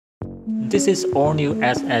This is all new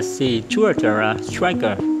SSC Tuatara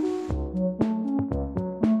Striker.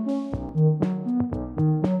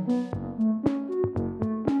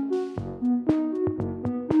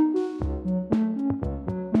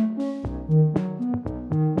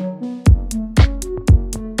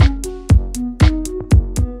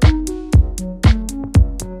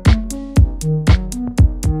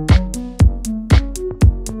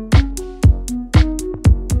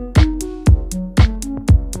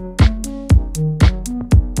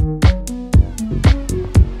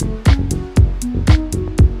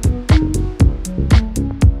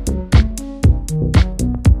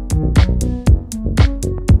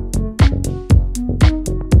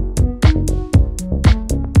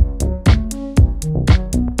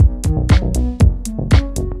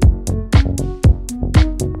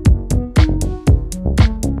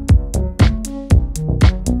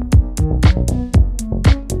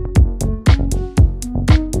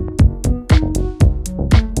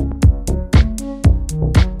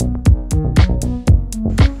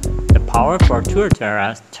 Power for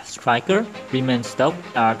Tuatara Striker remains stock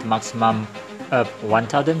at maximum of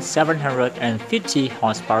 1750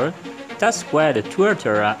 horsepower. That's where the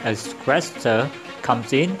Tuatara Aggressor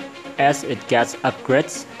comes in, as it gets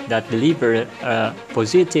upgrades that deliver a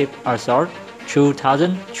positive assault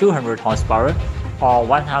 2200 horsepower or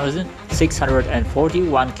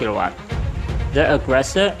 1641 kilowatt. The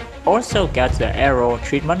Aggressor also gets the aero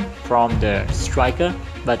treatment from the Striker,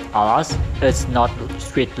 but alas, it's not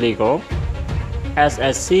street legal.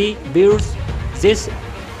 SSC builds this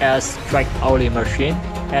as track-only machine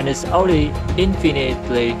and is only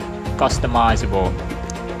infinitely customizable.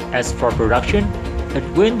 As for production, it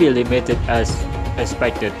will be limited as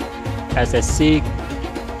expected. SSC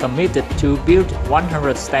committed to build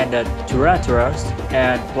 100 standard Tuataras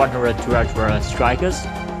and 100 Tuatara Strikers,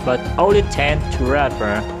 but only 10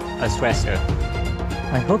 Tuatara Aggressor.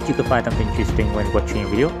 I hope you could find something interesting when watching the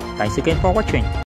video. Thanks again for watching.